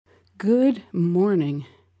Good morning,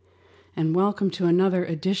 and welcome to another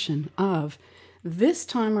edition of This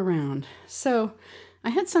Time Around. So, I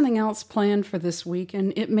had something else planned for this week,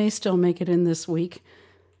 and it may still make it in this week.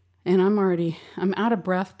 And I'm out of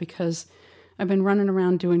breath because I've been running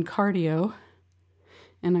around doing cardio,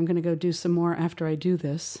 and I'm going to go do some more after I do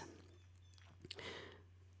this.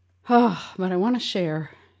 But I want to share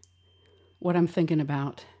what I'm thinking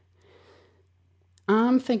about.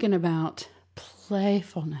 I'm thinking about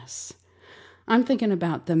playfulness. I'm thinking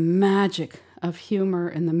about the magic of humor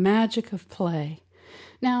and the magic of play.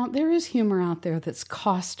 Now, there is humor out there that's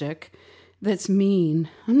caustic, that's mean.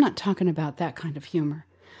 I'm not talking about that kind of humor.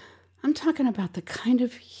 I'm talking about the kind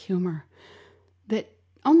of humor that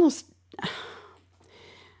almost,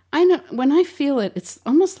 I know, when I feel it, it's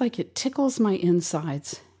almost like it tickles my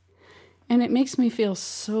insides. And it makes me feel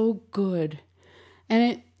so good.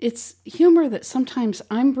 And it's humor that sometimes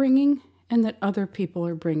I'm bringing and that other people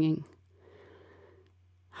are bringing.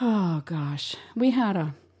 Oh, gosh.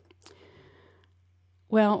 There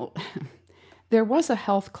was a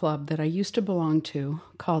health club that I used to belong to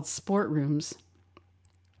called Sport Rooms.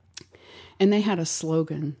 And they had a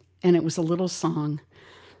slogan, and it was a little song.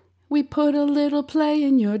 We put a little play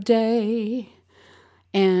in your day.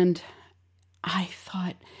 And I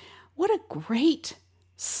thought, what a great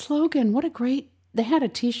slogan. They had a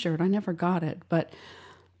t-shirt. I never got it. But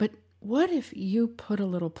what if you put a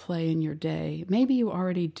little play in your day? Maybe you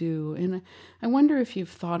already do. And I wonder if you've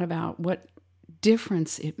thought about what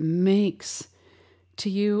difference it makes to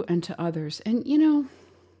you and to others. And,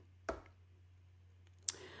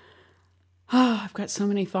 I've got so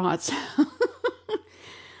many thoughts.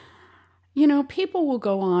 People will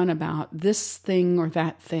go on about this thing or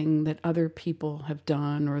that thing that other people have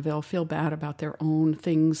done, or they'll feel bad about their own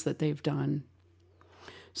things that they've done.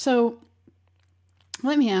 So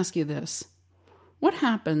let me ask you this. What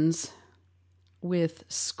happens with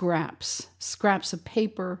scraps of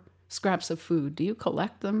paper, scraps of food? Do you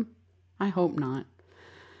collect them? I hope not.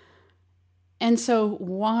 And so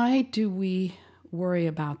why do we worry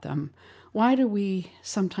about them? Why do we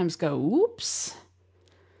sometimes go, oops,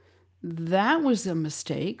 that was a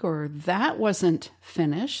mistake, or that wasn't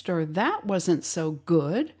finished, or that wasn't so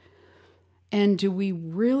good? And do we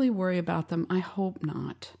really worry about them? I hope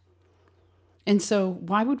not. And so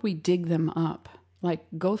why would we dig them up? Like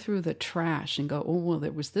go through the trash and go, oh, well,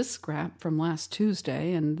 there was this scrap from last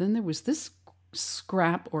Tuesday, and then there was this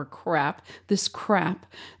scrap this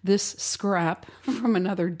scrap from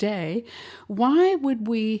another day. Why would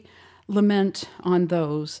we lament on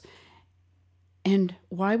those? And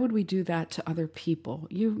why would we do that to other people?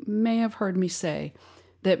 You may have heard me say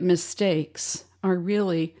that mistakes are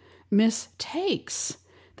really mistakes.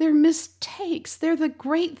 They're mistakes. They're the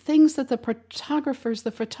great things that the photographers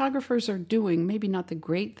are doing. Maybe not the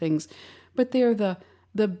great things, but they're the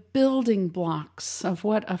building blocks of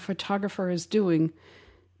what a photographer is doing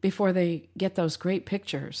before they get those great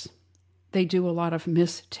pictures. They do a lot of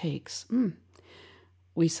mistakes.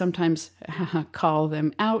 We sometimes call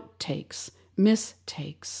them outtakes.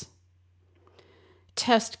 Mistakes.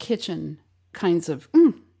 Test kitchen kinds of,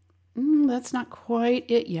 that's not quite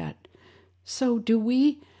it yet. So do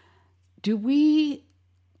we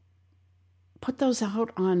put those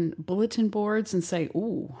out on bulletin boards and say,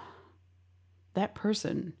 ooh, that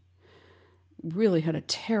person really had a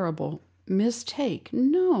terrible mistake?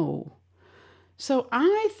 No. So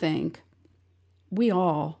I think we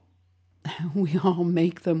all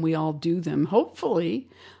make them, we all do them. Hopefully,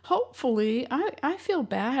 I feel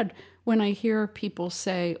bad when I hear people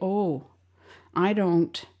say, oh, I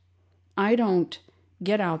don't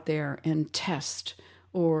get out there and test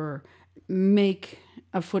or make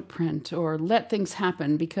a footprint or let things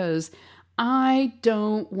happen because I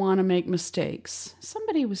don't want to make mistakes.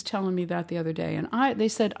 Somebody was telling me that the other day, and they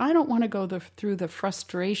said, I don't want to go through the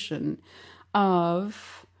frustration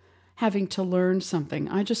of having to learn something.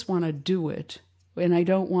 I just want to do it. And I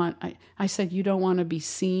said, you don't want to be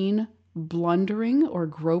seen blundering or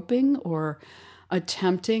groping or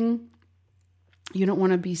attempting. You don't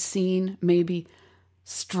want to be seen maybe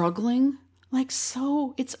struggling.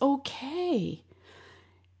 So it's okay.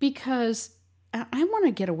 Because I want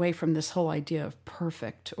to get away from this whole idea of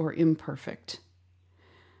perfect or imperfect.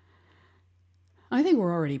 I think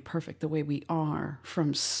we're already perfect the way we are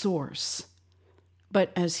from source.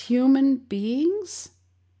 But as human beings,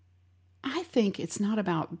 I think it's not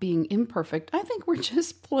about being imperfect. I think we're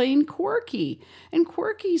just plain quirky. And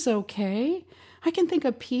quirky's okay. I can think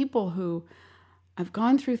of people who I've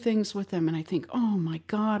gone through things with them and I think, oh my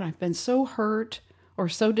God, I've been so hurt or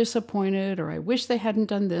so disappointed, or I wish they hadn't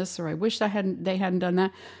done this, or I wish they hadn't done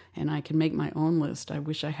that. And I can make my own list. I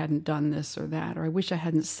wish I hadn't done this or that, or I wish I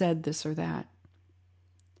hadn't said this or that.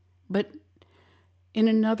 But in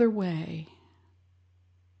another way,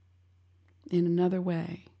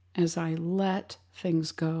 as I let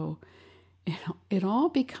things go, it all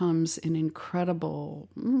becomes an incredible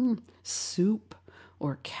soup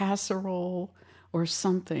or casserole or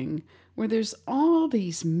something where there's all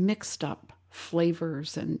these mixed up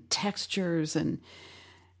flavors and textures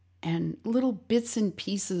and little bits and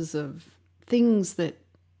pieces of things that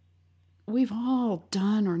we've all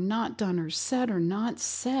done or not done or said or not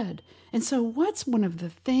said. And so what's one of the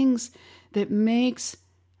things that makes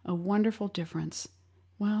a wonderful difference?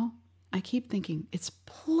 Well, I keep thinking it's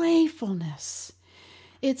playfulness.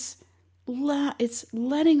 It's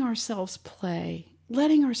letting ourselves play,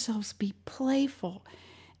 letting ourselves be playful,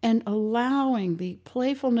 and allowing the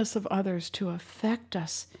playfulness of others to affect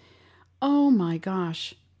us. Oh my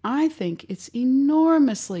gosh, I think it's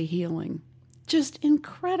enormously healing, just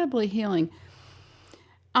incredibly healing.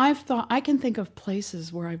 I can think of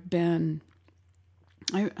places where I've been,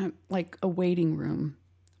 like a waiting room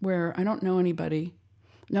where I don't know anybody,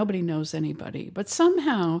 nobody knows anybody, but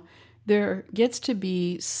somehow there gets to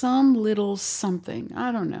be some little something.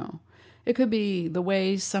 I don't know. It could be the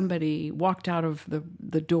way somebody walked out of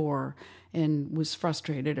the door and was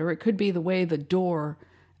frustrated, or it could be the way the door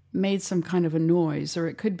made some kind of a noise, or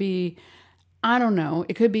it could be, I don't know,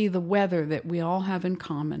 it could be the weather that we all have in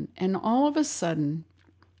common. And all of a sudden,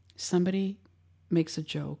 somebody makes a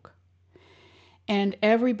joke. And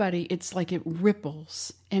everybody, it's like it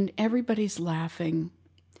ripples, and everybody's laughing.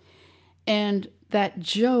 And that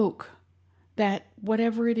joke, that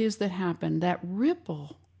whatever it is that happened, that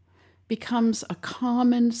ripple becomes a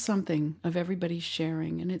common something of everybody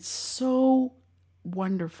sharing. And it's so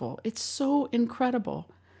wonderful. It's so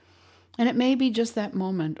incredible. And it may be just that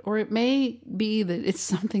moment, or it may be that it's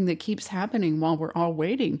something that keeps happening while we're all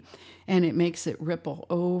waiting, and it makes it ripple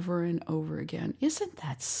over and over again. Isn't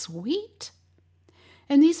that sweet?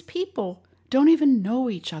 And these people don't even know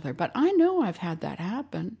each other, but I know I've had that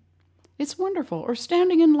happen. It's wonderful. Or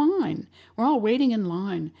standing in line. We're all waiting in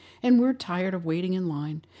line, and we're tired of waiting in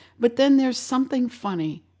line. But then there's something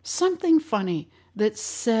funny that's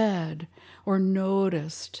said or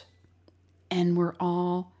noticed, and we're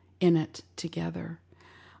all in it together.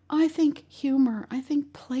 I think humor, I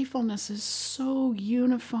think playfulness is so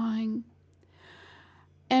unifying.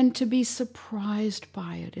 And to be surprised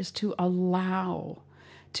by it is to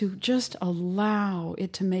just allow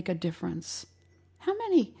it to make a difference. How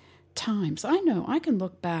many times, I know I can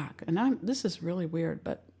look back, and this is really weird,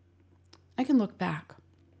 but I can look back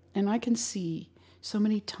and I can see so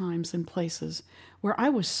many times and places where I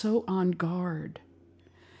was so on guard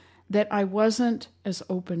that I wasn't as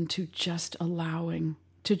open to just allowing,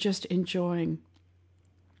 to just enjoying.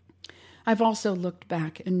 I've also looked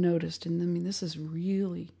back and noticed, and I mean, this is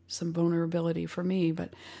really some vulnerability for me,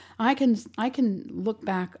 but I can look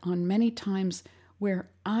back on many times where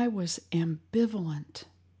I was ambivalent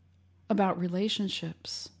about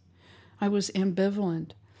relationships. I was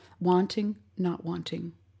ambivalent, wanting, not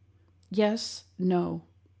wanting. Yes, no.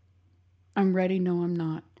 I'm ready, no, I'm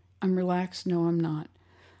not. I'm relaxed, no, I'm not.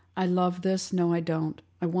 I love this, no, I don't.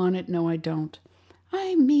 I want it, no, I don't.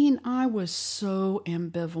 I mean, I was so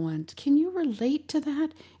ambivalent. Can you relate to that?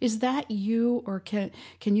 Is that you, or can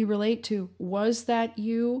you relate to, was that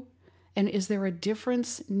you? And is there a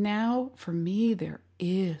difference now? For me, there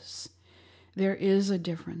is. There is a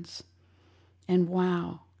difference. And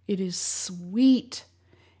wow, it is sweet.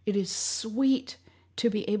 It is sweet to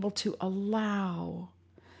be able to allow,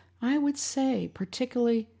 I would say,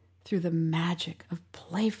 particularly through the magic of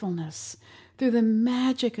playfulness, through the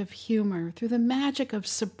magic of humor, through the magic of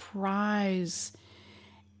surprise.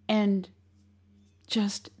 And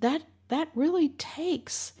just that really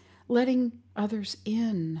takes letting others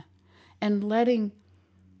in and letting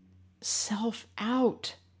self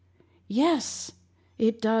out. Yes,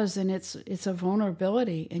 it does, and it's a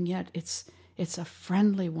vulnerability, and yet it's a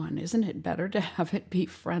friendly one. Isn't it better to have it be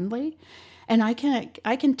friendly? And I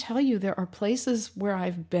can tell you there are places where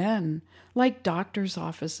I've been, like doctor's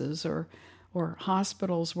offices or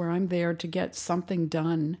hospitals, where I'm there to get something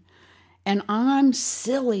done, and I'm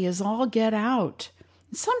silly as all get out.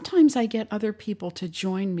 Sometimes I get other people to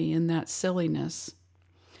join me in that silliness,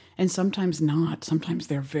 and sometimes not. Sometimes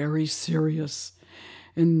they're very serious,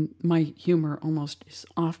 and my humor almost is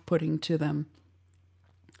off-putting to them.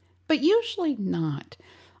 But usually not.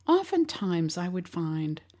 Oftentimes I would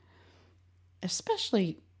find,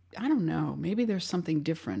 especially, I don't know, maybe there's something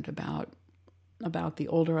different about about the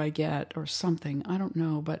older I get or something. I don't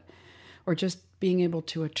know, or just being able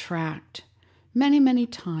to attract. Many, many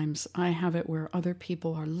times I have it where other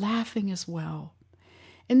people are laughing as well.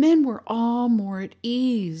 And then we're all more at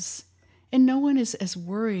ease. And no one is as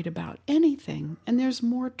worried about anything. And there's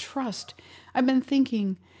more trust. I've been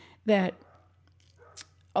thinking that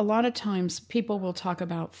a lot of times people will talk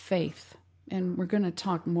about faith. And we're going to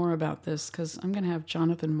talk more about this because I'm going to have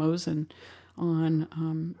Jonathan Mosen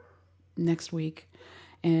on next week.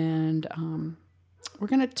 And we're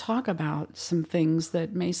going to talk about some things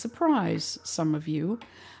that may surprise some of you.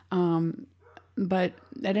 But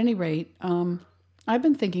at any rate, I've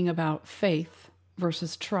been thinking about faith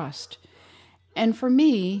versus trust. And for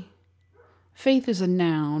me, faith is a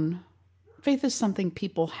noun. Faith is something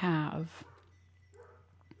people have.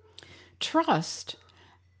 Trust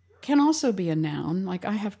can also be a noun. Like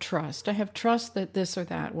I have trust. I have trust that this or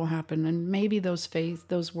that will happen. And maybe those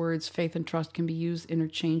words, faith and trust, can be used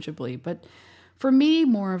interchangeably. But for me,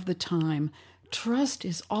 more of the time, trust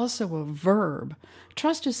is also a verb.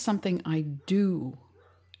 Trust is something I do.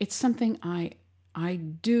 It's something I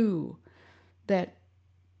do that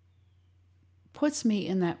puts me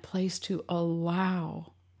in that place to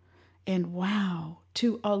allow and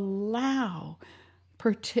to allow,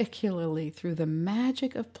 particularly through the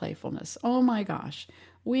magic of playfulness. Oh my gosh,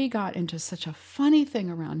 we got into such a funny thing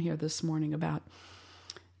around here this morning about,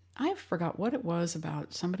 I forgot what it was,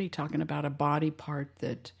 about somebody talking about a body part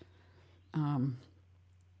that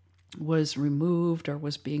was removed or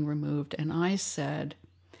was being removed. And I said,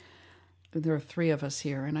 there are 3 of us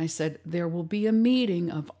here, and I said, there will be a meeting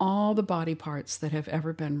of all the body parts that have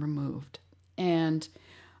ever been removed. And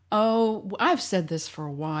I've said this for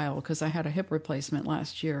a while because I had a hip replacement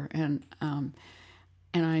last year, and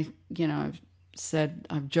I've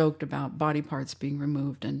joked about body parts being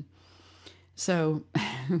removed, and so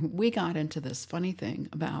we got into this funny thing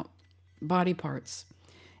about body parts,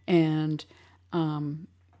 and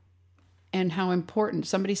how important.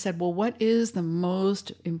 Somebody said, well, what is the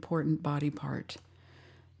most important body part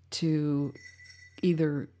to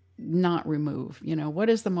either not remove? What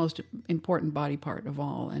is the most important body part of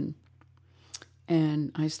all?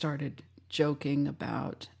 And I started joking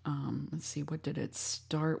about, let's see, what did it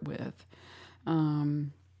start with?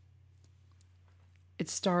 It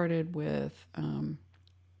started with,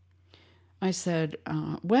 I said,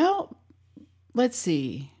 well, let's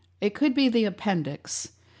see, it could be the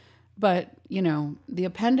appendix. But, the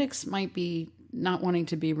appendix might be not wanting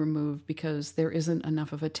to be removed because there isn't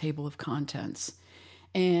enough of a table of contents.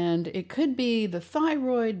 And it could be the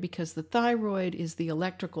thyroid because the thyroid is the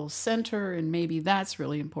electrical center, and maybe that's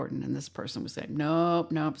really important. And this person was saying,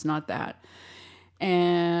 nope, it's not that.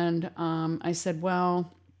 And I said,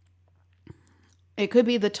 well, it could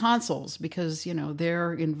be the tonsils because,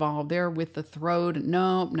 they're involved. They're with the throat.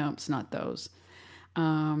 Nope, it's not those.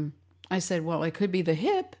 I said, well, it could be the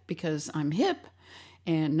hip because I'm hip,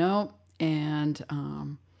 and no, and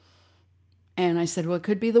I said, well, it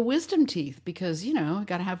could be the wisdom teeth because,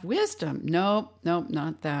 got to have wisdom. Nope,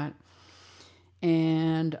 not that.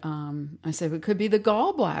 And I said, it could be the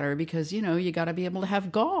gallbladder because, you got to be able to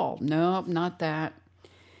have gall. Nope, not that.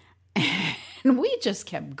 And we just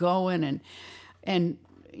kept going, and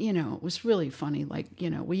it was really funny. Like,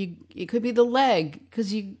 it could be the leg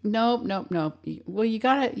because nope. Well, you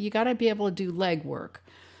gotta be able to do leg work,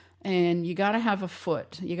 and you gotta have a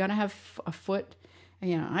foot. You gotta have a foot.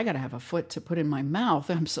 I gotta have a foot to put in my mouth.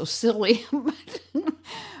 I'm so silly,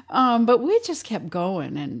 but we just kept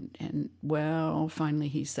going, and well, finally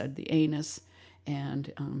he said the anus,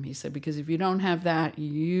 and he said because if you don't have that,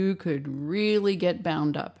 you could really get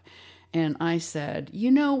bound up. And I said,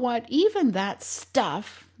 you know what? Even that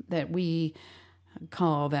stuff that we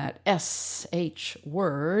call that SH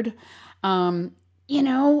word,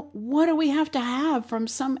 what do we have to have from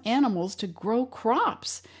some animals to grow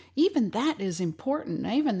crops? Even that is important.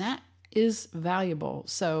 Even that is valuable.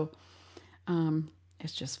 So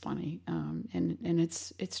it's just funny. And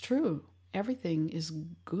it's true. Everything is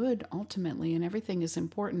good ultimately, and everything is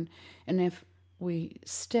important. And if we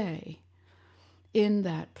stay in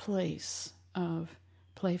that place of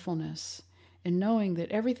playfulness and knowing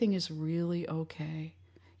that everything is really okay,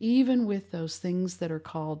 even with those things that are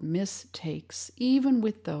called mistakes, even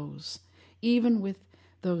with those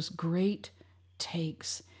great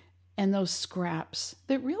takes and those scraps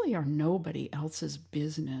that really are nobody else's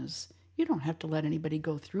business. You don't have to let anybody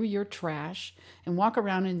go through your trash and walk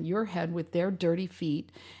around in your head with their dirty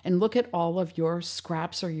feet and look at all of your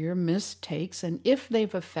scraps or your mistakes. And if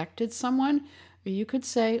they've affected someone, you could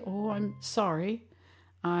say, oh, I'm sorry.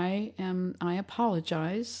 I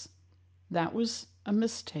apologize. That was a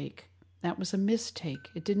mistake. That was a mistake.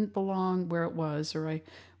 It didn't belong where it was, or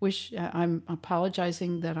I'm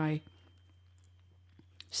apologizing that I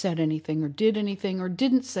said anything or did anything or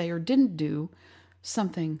didn't say or didn't do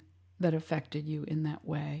something that affected you in that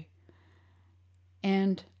way.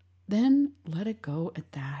 And then let it go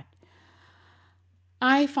at that.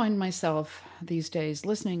 I find myself these days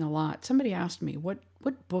listening a lot. Somebody asked me, what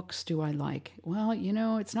books do I like? Well,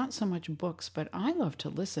 it's not so much books, but I love to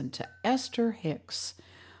listen to Esther Hicks.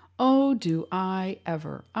 Oh, do I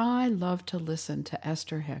ever. I love to listen to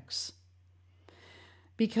Esther Hicks.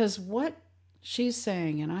 Because what she's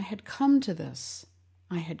saying, and I had come to this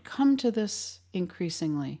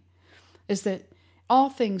increasingly, is that all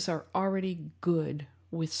things are already good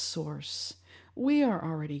with Source. We are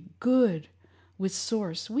already good with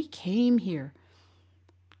Source. We came here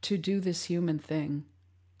to do this human thing.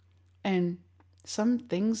 And some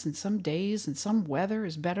things and some days and some weather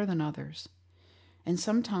is better than others. And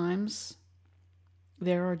sometimes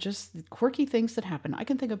there are just quirky things that happen. I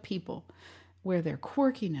can think of people where their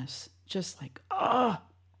quirkiness just like, I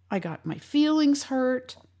got my feelings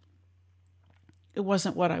hurt. It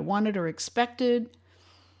wasn't what I wanted or expected.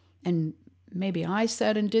 And maybe I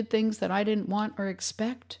said and did things that I didn't want or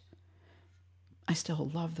expect. I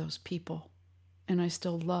still love those people. And I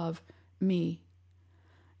still love me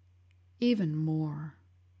even more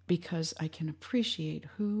because I can appreciate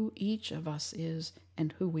who each of us is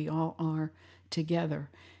and who we all are together.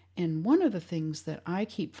 And one of the things that I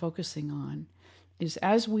keep focusing on is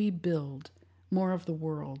as we build more of the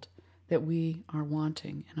world that we are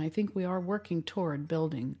wanting, and I think we are working toward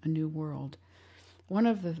building a new world, one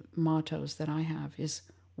of the mottos that I have is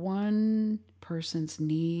one person's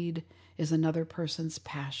need is another person's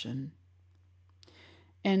passion.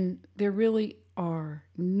 And there really are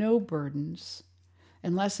no burdens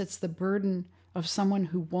unless it's the burden of someone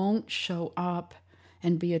who won't show up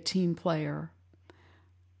and be a team player,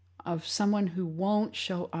 of someone who won't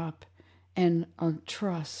show up and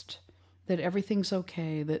trust that everything's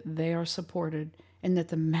okay, that they are supported, and that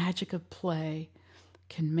the magic of play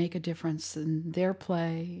can make a difference, and their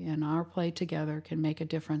play and our play together can make a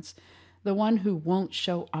difference. The one who won't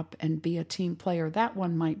show up and be a team player, that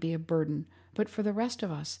one might be a burden. But for the rest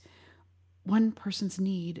of us, one person's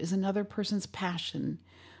need is another person's passion.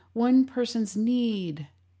 One person's need,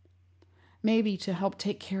 maybe to help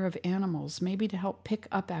take care of animals, maybe to help pick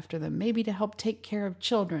up after them, maybe to help take care of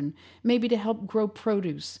children, maybe to help grow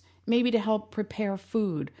produce, maybe to help prepare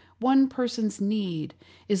food. One person's need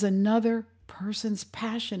is another person's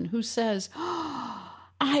passion who says,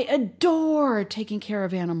 I adore taking care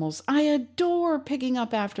of animals. I adore picking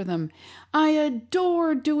up after them. I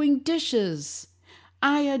adore doing dishes.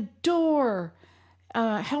 I adore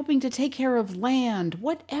helping to take care of land,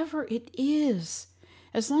 whatever it is.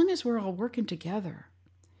 As long as we're all working together,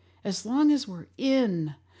 as long as we're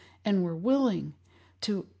in and we're willing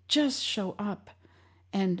to just show up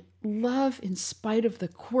and love in spite of the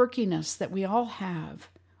quirkiness that we all have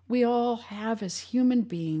as human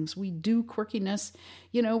beings. We do quirkiness.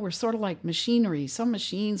 We're sort of like machinery. Some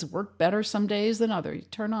machines work better some days than others. You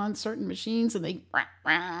turn on certain machines and they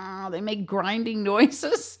make grinding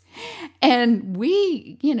noises. And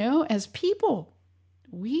we, as people,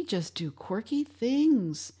 we just do quirky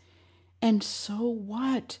things. And so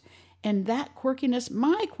what? And that quirkiness,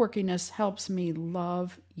 my quirkiness helps me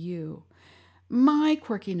love you. My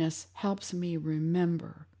quirkiness helps me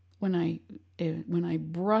remember when I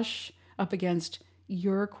brush up against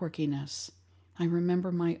your quirkiness, I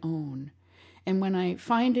remember my own. And when I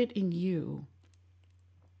find it in you,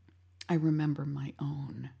 I remember my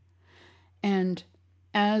own. And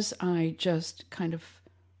as I just kind of,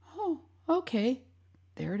 okay,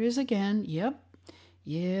 there it is again. Yep.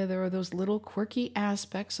 Yeah, there are those little quirky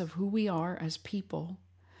aspects of who we are as people.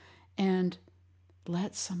 And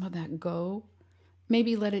let some of that go.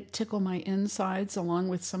 Maybe let it tickle my insides along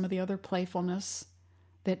with some of the other playfulness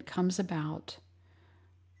that comes about.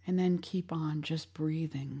 And then keep on just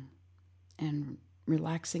breathing and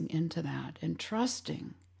relaxing into that and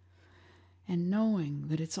trusting and knowing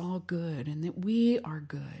that it's all good and that we are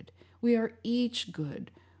good. We are each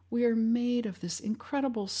good. We are made of this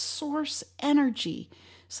incredible source energy.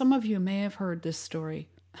 Some of you may have heard this story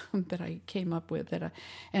that I came up with,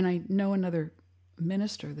 and I know another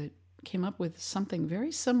minister that came up with something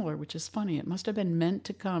very similar, which is funny. It must have been meant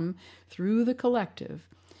to come through the collective.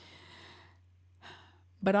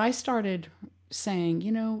 But I started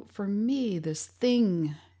saying, for me, this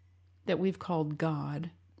thing that we've called God,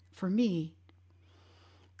 for me,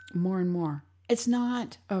 more and more, it's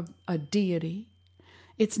not a deity.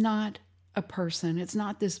 It's not a person. It's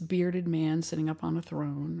not this bearded man sitting up on a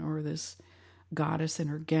throne or this goddess in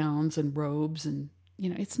her gowns and robes, and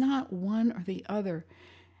it's not one or the other.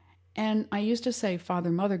 And I used to say, Father,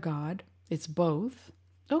 Mother, God, it's both.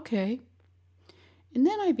 Okay. And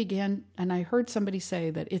then I began, and I heard somebody say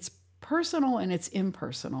that it's personal and it's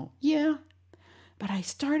impersonal. Yeah. But I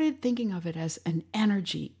started thinking of it as an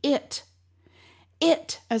energy. It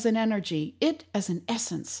as an energy. It as an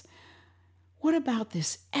essence. What about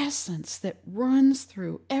this essence that runs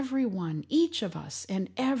through everyone, each of us, and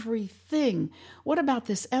everything? What about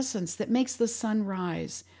this essence that makes the sun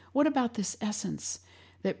rise? What about this essence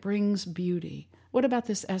that brings beauty? What about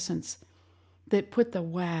this essence that put the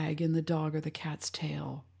wag in the dog or the cat's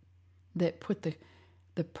tail? That put the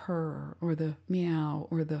purr or the meow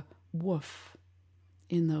or the woof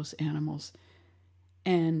in those animals?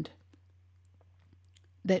 And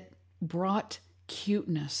that brought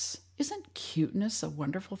cuteness. Isn't cuteness a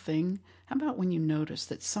wonderful thing? How about when you notice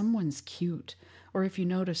that someone's cute, or if you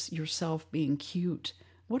notice yourself being cute?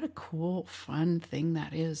 What a cool, fun thing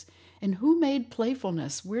that is. And who made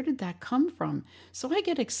playfulness? Where did that come from? So I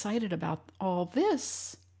get excited about all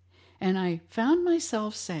this. And I found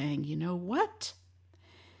myself saying, you know what?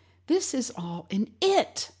 This is all an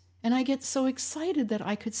it. And I get so excited that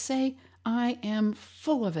I could say, I am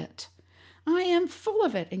full of it. I am full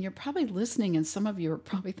of it. And you're probably listening, and some of you are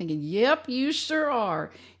probably thinking, yep, you sure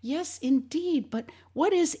are. Yes, indeed. But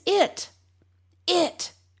what is it?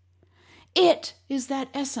 It is that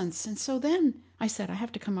essence. And so then I said, I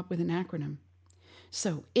have to come up with an acronym.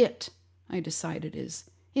 So I decided, is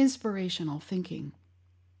inspirational thinking,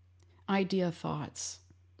 idea thoughts,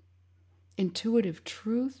 intuitive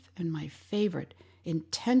truth, and my favorite,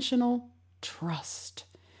 intentional trust.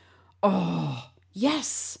 Oh,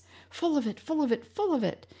 yes. Full of it, full of it, full of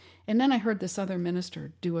it. And then I heard this other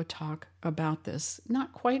minister do a talk about this,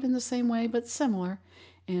 not quite in the same way, but similar.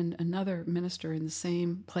 And another minister in the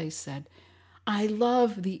same place said, I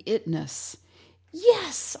love the itness.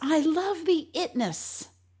 Yes, I love the itness.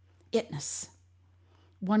 Itness.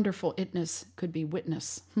 Wonderful itness could be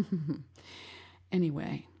witness.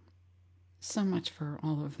 Anyway, so much for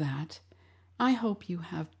all of that. I hope you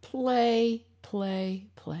have play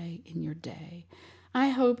in your day. I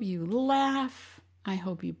hope you laugh. I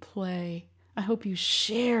hope you play. I hope you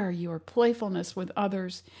share your playfulness with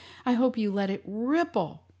others. I hope you let it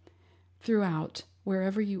ripple throughout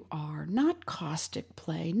wherever you are. Not caustic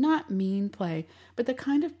play, not mean play, but the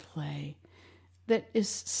kind of play that is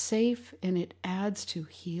safe, and it adds to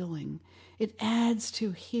healing. It adds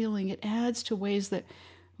to healing. It adds to ways that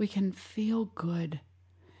we can feel good,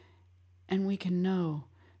 and we can know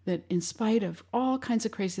that in spite of all kinds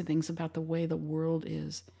of crazy things about the way the world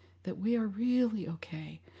is, that we are really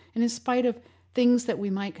okay. And in spite of things that we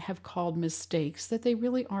might have called mistakes, that they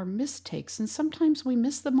really are mistakes. And sometimes we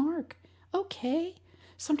miss the mark. Okay.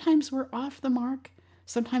 Sometimes we're off the mark.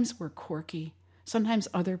 Sometimes we're quirky. Sometimes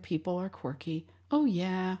other people are quirky. Oh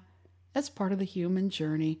yeah, that's part of the human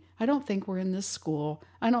journey. I don't think we're in this school.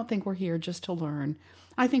 I don't think we're here just to learn.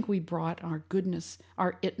 I think we brought our goodness,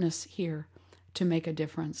 our itness here to make a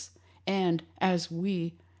difference. And as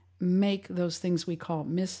we make those things we call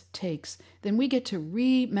mistakes, then we get to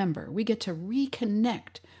remember, we get to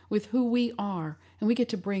reconnect with who we are, and we get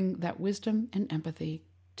to bring that wisdom and empathy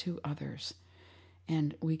to others.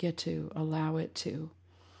 And we get to allow it to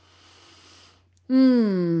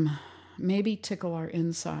maybe tickle our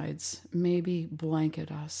insides, maybe blanket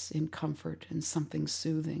us in comfort and something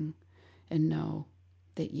soothing, and know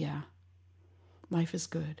that, yeah, life is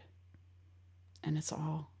good. And it's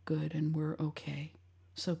all good, and we're okay.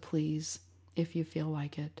 So please, if you feel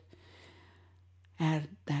like it, add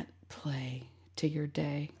that play to your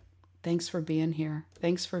day. Thanks for being here.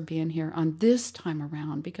 Thanks for being here on this time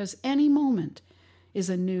around, because any moment is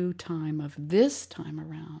a new time of this time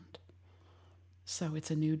around. So it's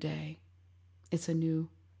a new day. It's a new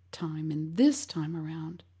time in this time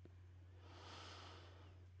around.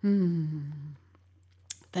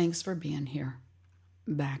 Thanks for being here.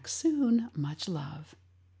 Back soon. Much love.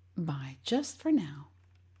 Bye just for now.